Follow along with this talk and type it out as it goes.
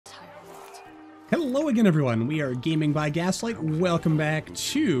Hello again, everyone. We are Gaming by Gaslight. Welcome back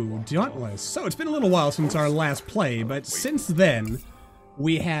to Dauntless. So it's been a little while since our last play, but since then,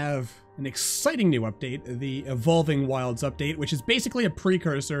 we have an exciting new update, the Evolving Wilds update, which is basically a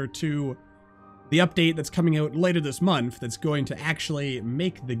precursor to the update that's coming out later this month that's going to actually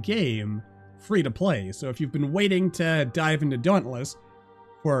make the game free to play. So if you've been waiting to dive into Dauntless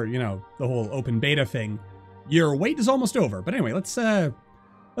for, you know, the whole open beta thing, your wait is almost over. But anyway, let's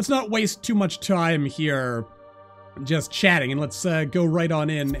not waste too much time here just chatting, and let's go right on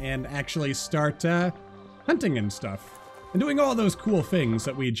in and actually start hunting and stuff, and doing all those cool things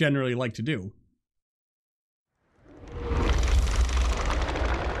that we generally like to do.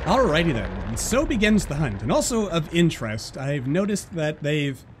 Alrighty then, and so begins the hunt. And also of interest, I've noticed that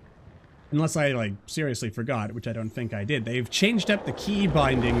they've, unless I like seriously forgot, which I don't think I did, they've changed up the key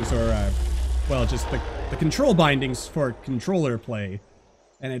bindings, or well, just the control bindings for controller play.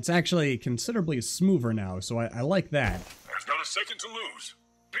 And it's actually considerably smoother now, so I like that. There's not a second to lose.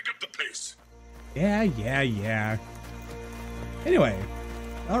 Pick up the pace. Yeah. Anyway,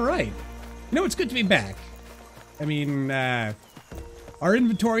 alright. You know, it's good to be back. I mean, our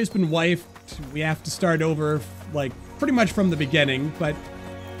inventory's been wiped. We have to start over, like, pretty much from the beginning, but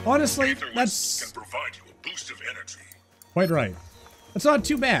honestly, that's... can provide you a boost of energy. Quite right. That's not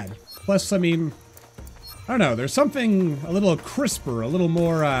too bad. Plus, I mean... I don't know, there's something a little crisper, a little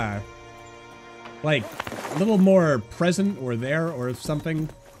more, like, a little more present or there or something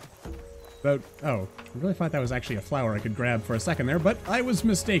about, oh, I really thought that was actually a flower I could grab for a second there, but I was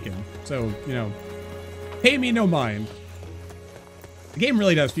mistaken. So, you know, pay me no mind. The game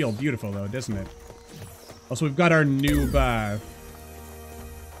really does feel beautiful though, doesn't it? Also, we've got our noob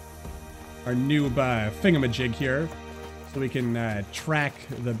thingamajig here, so we can, track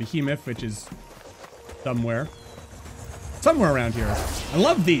the behemoth, which is somewhere around here. I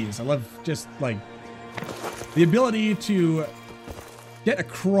love these. I love just, like, the ability to get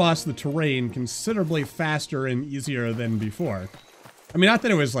across the terrain considerably faster and easier than before. I mean, not that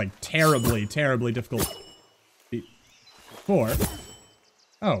it was, like, terribly difficult before.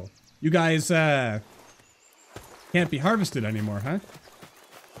 Oh, you guys, can't be harvested anymore, huh?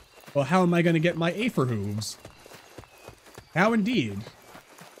 Well, how am I gonna get my aether hooves? How indeed.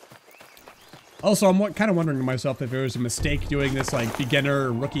 Also, I'm kind of wondering to myself if it was a mistake doing this, like,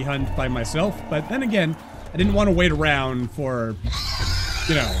 beginner rookie hunt by myself. But then again, I didn't want to wait around for,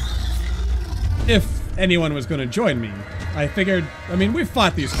 you know, if anyone was going to join me. I figured, I mean, we've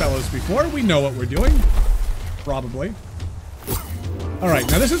fought these fellows before. We know what we're doing. Probably. Alright,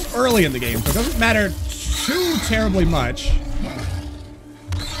 now this is early in the game, so it doesn't matter too terribly much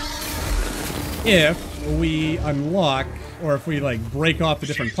if we unlock, or if we, like, break off the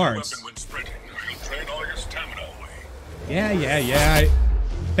different parts. Yeah.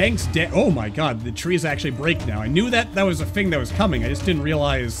 Thanks, oh my god, the trees actually break now. I knew that was a thing that was coming. I just didn't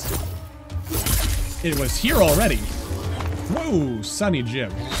realize it was here already. Whoa, Sunny Jim.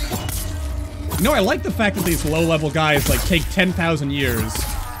 You know, I like the fact that these low-level guys, like, take 10,000 years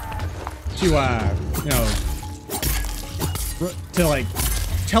to, you know, to, like,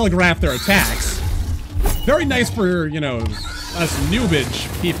 telegraph their attacks. Very nice for, you know, us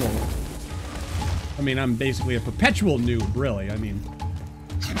noobage people. I mean, I'm basically a perpetual noob, really. I mean...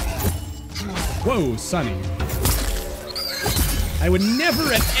 Whoa, Sunny. I would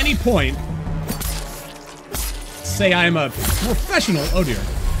never at any point say I'm a professional, oh dear.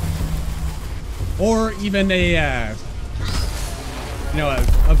 Or even a, you know,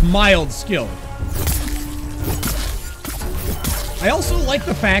 of mild skill. I also like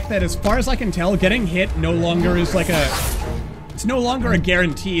the fact that, as far as I can tell, getting hit no longer is like a... It's no longer a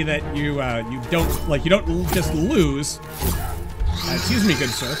guarantee that you don't just lose. Excuse me,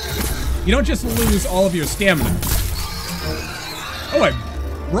 good sir. You don't just lose all of your stamina. Oh, I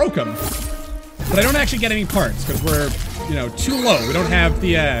broke them. But I don't actually get any parts, because we're, you know, too low. We don't have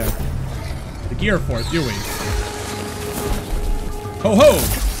the gear for it, do we? Ho ho!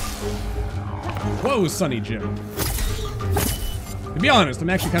 Whoa, Sunny Jim. To be honest,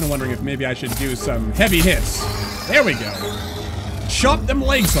 I'm actually kind of wondering if maybe I should do some heavy hits. There we go. Chop them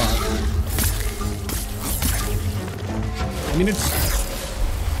legs off. I mean,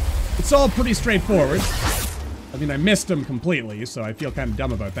 it's all pretty straightforward. I mean, I missed them completely, so I feel kind of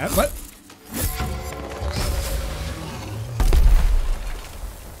dumb about that, but...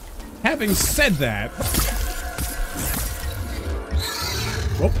 Having said that...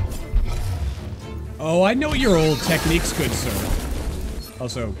 Whoop. Oh, I know your old techniques, good sir.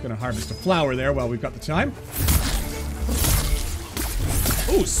 Also, gonna harvest a flower there while we've got the time.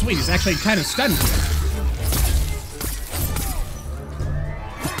 Oh, sweet, he's actually kind of stunned here.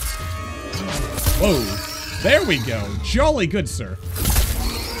 Whoa. There we go. Jolly good, sir.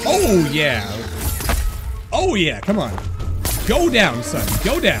 Oh, yeah. Oh, yeah. Come on. Go down, son.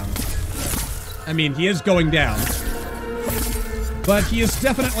 Go down. I mean, he is going down. But he is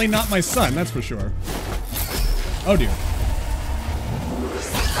definitely not my son, that's for sure. Oh, dear.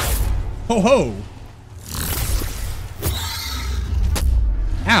 Ho ho!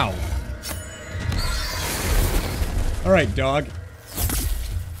 Ow. Alright, dog.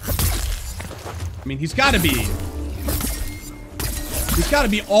 I mean, he's gotta be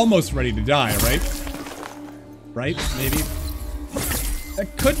almost ready to die, right? Right? Maybe?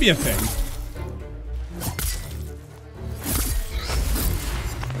 That could be a thing.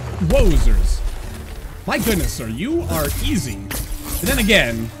 Wozers. My goodness, sir, you are easy. But then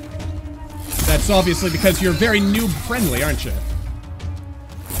again, that's obviously because you're very noob-friendly, aren't you?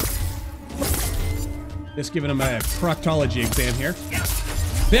 Just giving him a proctology exam here.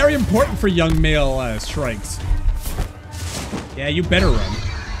 Very important for young male Shrikes. Yeah, you better run.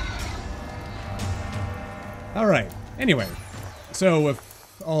 Alright, anyway. So with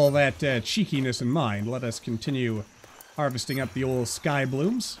all that cheekiness in mind, let us continue harvesting up the old sky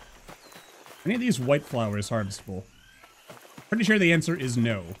blooms. Any of these white flowers harvestable? Pretty sure the answer is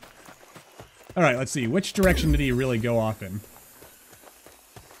no. Alright, let's see. Which direction did he really go off in?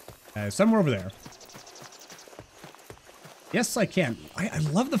 Somewhere over there. Yes, I can. I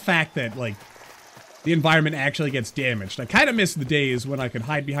love the fact that, like, the environment actually gets damaged. I kind of miss the days when I could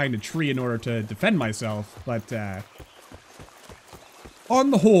hide behind a tree in order to defend myself, but,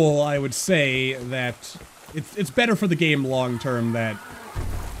 on the whole, I would say that it's better for the game long term that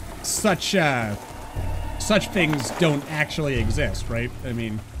such things don't actually exist, right? I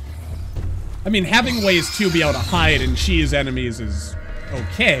mean, having ways to be able to hide and cheese enemies is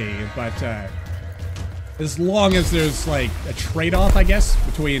okay, but, as long as there's, like, a trade-off, I guess,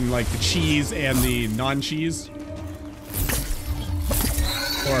 between, like, the cheese and the non-cheese.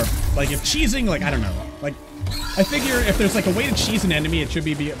 Or, like, if cheesing, like, I don't know. Like, I figure if there's, like, a way to cheese an enemy, it should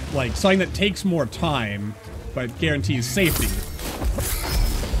be like, something that takes more time, but guarantees safety.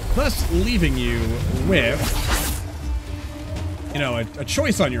 Thus, leaving you with, you know, a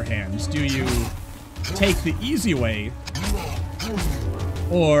choice on your hands. Do you take the easy way,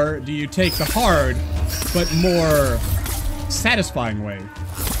 or do you take the hard, but more satisfying way?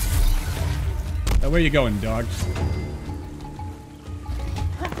 Where you going, dog?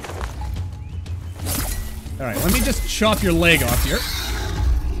 Alright, let me just chop your leg off here.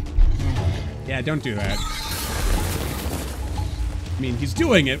 Yeah, don't do that. I mean, he's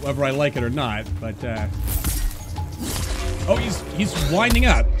doing it, whether I like it or not, but, oh, he's winding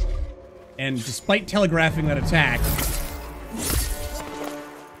up. And despite telegraphing that attack,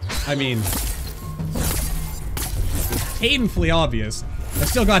 I mean, it's painfully obvious. I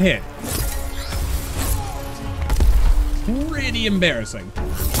still got hit. Pretty embarrassing.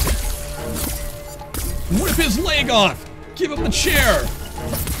 Rip his leg off! Give him the chair!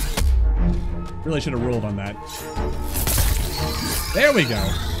 Really should have rolled on that. There we go.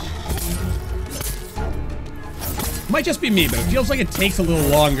 Might just be me, but it feels like it takes a little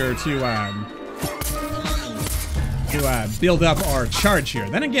longer to build up our charge here.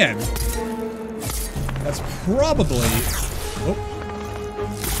 Then again, that's probably... Oh.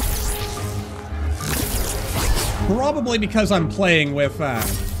 Probably because I'm playing with,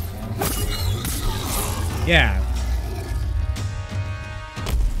 yeah.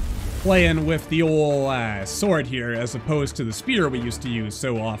 Playing with the old sword here as opposed to the spear we used to use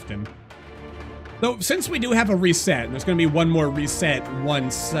so often. Though, since we do have a reset, and there's going to be one more reset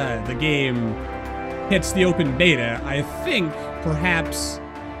once the game hits the open beta, I think perhaps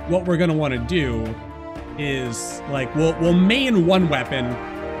what we're going to want to do is, like, we'll main one weapon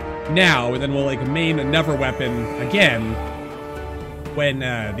now, and then we'll, like, main another weapon again when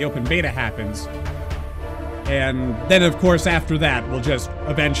the open beta happens. And then, of course, after that, we'll just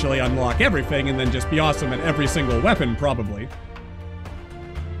eventually unlock everything and then just be awesome at every single weapon, probably.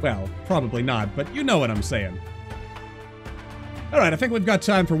 Well, probably not, but you know what I'm saying. Alright, I think we've got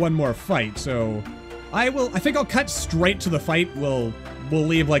time for one more fight, so... I think I'll cut straight to the fight. We'll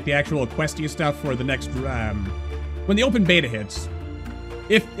leave, like, the actual questy stuff for the next, when the open beta hits.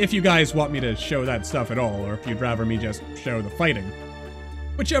 If you guys want me to show that stuff at all, or if you'd rather me just show the fighting.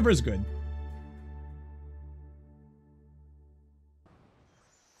 Whichever is good.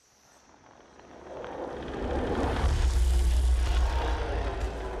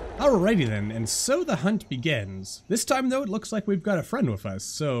 Alrighty then, and so the hunt begins. This time, though, it looks like we've got a friend with us,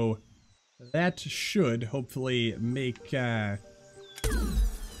 so that should hopefully make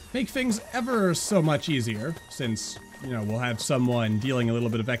things ever so much easier, since, you know, we'll have someone dealing a little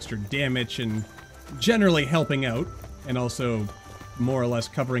bit of extra damage and generally helping out, and also more or less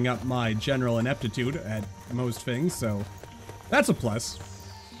covering up my general ineptitude at most things, so that's a plus.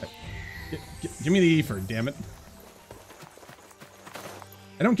 Give me the ether, damn it.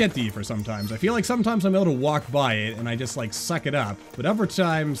 I don't get the ether sometimes. I feel like sometimes I'm able to walk by it and I just like suck it up, but other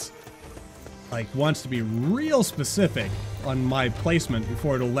times like wants to be real specific on my placement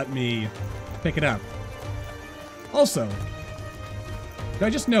before it'll let me pick it up. Also, I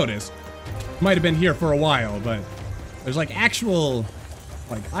just noticed, might have been here for a while, but there's like actual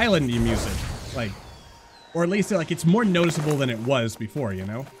like islandy music, like, or at least like it's more noticeable than it was before, you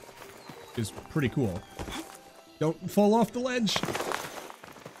know? Which is pretty cool. Don't fall off the ledge.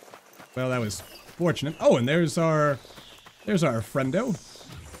 Well, that was fortunate. Oh, and there's our friendo.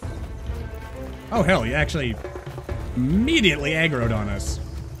 Oh hell, he actually immediately aggroed on us.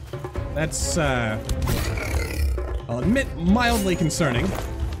 That's I'll admit mildly concerning.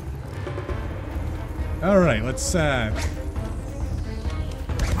 Alright, let's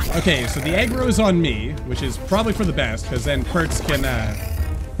okay, so the aggro is on me, which is probably for the best, because then Perks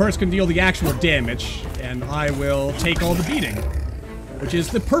can deal the actual damage, and I will take all the beating. Which is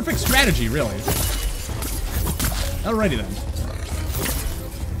the perfect strategy, really. Alrighty then.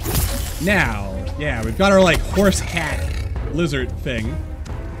 Now, yeah, we've got our, like, horse-cat-lizard thing.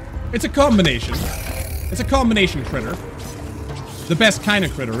 It's a combination. It's a combination critter. The best kind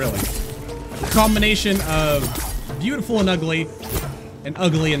of critter, really. A combination of beautiful and ugly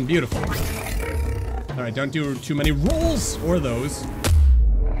and beautiful. Alright, don't do too many rolls or those.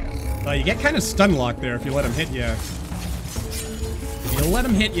 You get kind of stun-locked there if you let him hit you. You'll let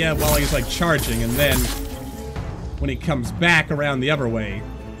him hit you while he's like charging, and then when he comes back around the other way,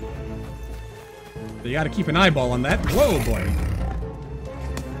 so you gotta keep an eyeball on that. Whoa, boy.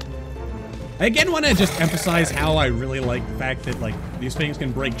 I again want to just emphasize how I really like the fact that like these things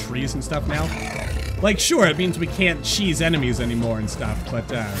can break trees and stuff now. Like, sure, it means we can't cheese enemies anymore and stuff, but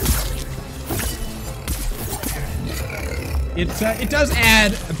it does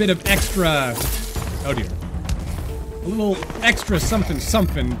add a bit of extra. Oh dear. A little extra something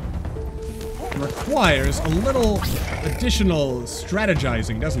requires a little additional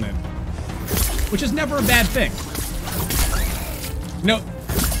strategizing, doesn't it? Which is never a bad thing. You know,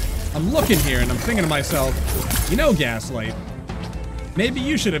 I'm looking here and I'm thinking to myself, you know, Gaslight, maybe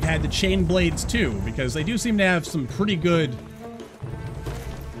you should have had the chain blades too, because they do seem to have some pretty good...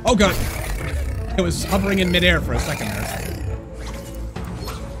 Oh god! It was hovering in midair for a second there.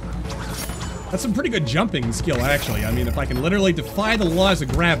 That's some pretty good jumping skill, actually. I mean, if I can literally defy the laws of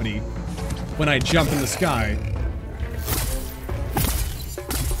gravity when I jump in the sky.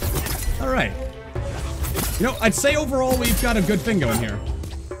 Alright. You know, I'd say overall we've got a good thing going here.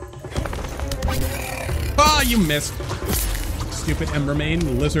 Ah, you missed. Stupid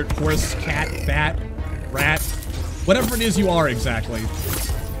Embermane, lizard, horse, cat, bat, rat. Whatever it is you are exactly.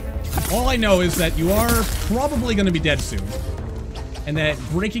 All I know is that you are probably going to be dead soon. And that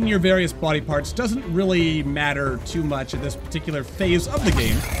breaking your various body parts doesn't really matter too much at this particular phase of the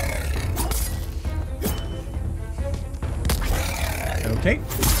game. Okay.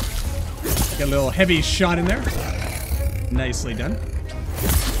 Get a little heavy shot in there. Nicely done.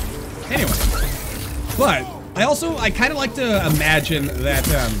 Anyway. But, I kind of like to imagine that,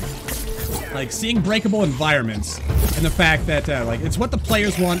 like, seeing breakable environments and the fact that, like, it's what the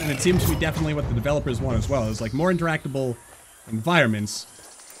players want, and it seems to be definitely what the developers want as well, is, like, more interactable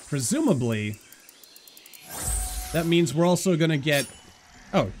environments. Presumably, that means we're also gonna get...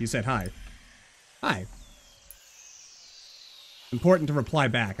 Oh, he said hi. Hi. Important to reply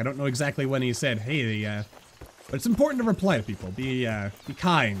back. I don't know exactly when he said, hey, but it's important to reply to people. Be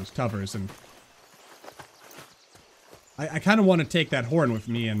kind to others, and... I kind of want to take that horn with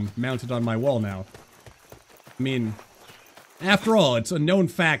me and mount it on my wall now. I mean, after all, it's a known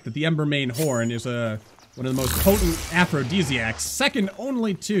fact that the Embermane horn is one of the most potent aphrodisiacs, second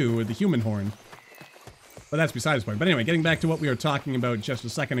only to the human horn. But that's besides the point. But anyway, getting back to what we were talking about just a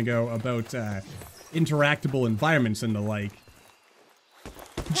second ago about interactable environments and the like.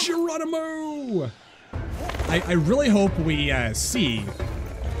 Geronimo! I really hope we see,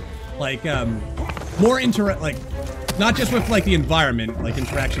 like, more not just with, like, the environment, like,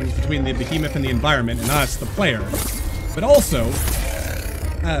 interactions between the behemoth and the environment and us, the player, but also,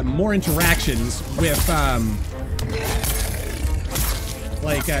 more interactions with,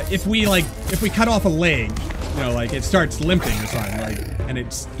 if we cut off a leg, you know, like, it starts limping or something, like, and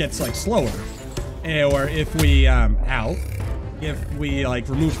it gets, like, slower. Or if we, if we, like,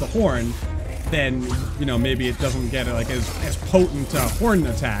 remove the horn, then, you know, maybe it doesn't get, like, as potent, horn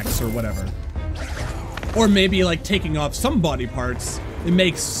attacks or whatever. Or maybe, like, taking off some body parts it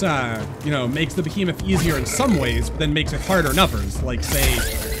makes, you know, makes the behemoth easier in some ways, but then makes it harder in others. Like, say,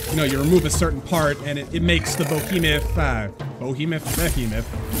 you know, you remove a certain part, and it makes the behemoth,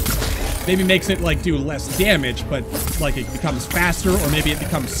 maybe makes it, like, do less damage, but, like, it becomes faster, or maybe it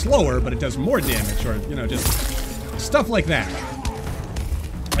becomes slower, but it does more damage, or, you know, just stuff like that.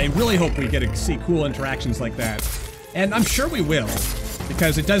 I really hope we get to see cool interactions like that. And I'm sure we will,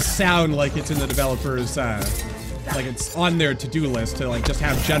 because it does sound like it's in the developers', like it's on their to-do list to like just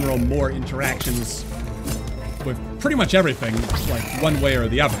have general more interactions with pretty much everything, like one way or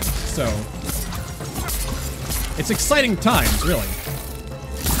the other. So it's exciting times, really.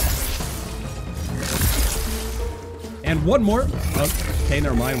 And one more. Oh, okay,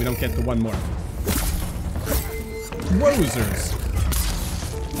 never mind. We don't get the one more. Rosers.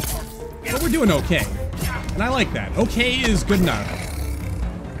 But we're doing okay. And I like that. Okay is good enough.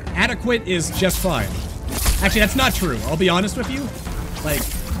 Adequate is just fine. Actually, that's not true. I'll be honest with you. Like,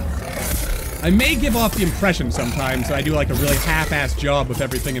 I may give off the impression sometimes that I do like a really half-assed job with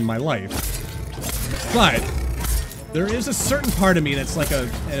everything in my life. But there is a certain part of me that's like a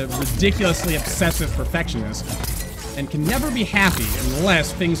ridiculously obsessive perfectionist and can never be happy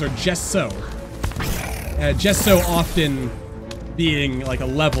unless things are just so often being like a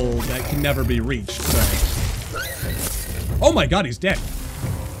level that can never be reached. So. Oh my god, he's dead.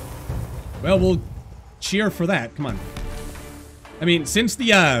 Well, we'll cheer for that. Come on. I mean, since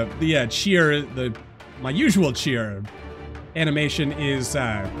the cheer, my usual cheer animation is,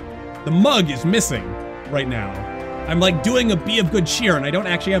 the mug is missing right now. I'm like doing a be of good cheer and I don't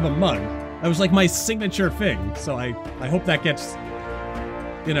actually have a mug. That was like my signature thing. So I hope that gets,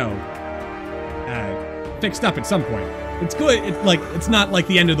 you know, fixed up at some point. It's good. It's like, it's not like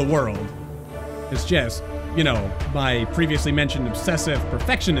the end of the world. It's just, you know, my previously mentioned obsessive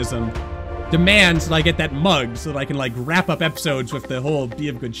perfectionism demands that I get that mug so that I can, like, wrap up episodes with the whole be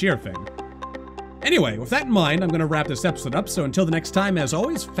of good cheer thing. Anyway, with that in mind, I'm gonna wrap this episode up, so until the next time, as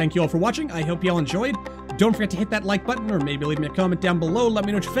always, thank you all for watching. I hope you all enjoyed. Don't forget to hit that like button, or maybe leave me a comment down below, let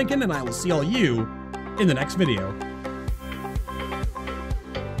me know what you're thinking, and I will see all you in the next video.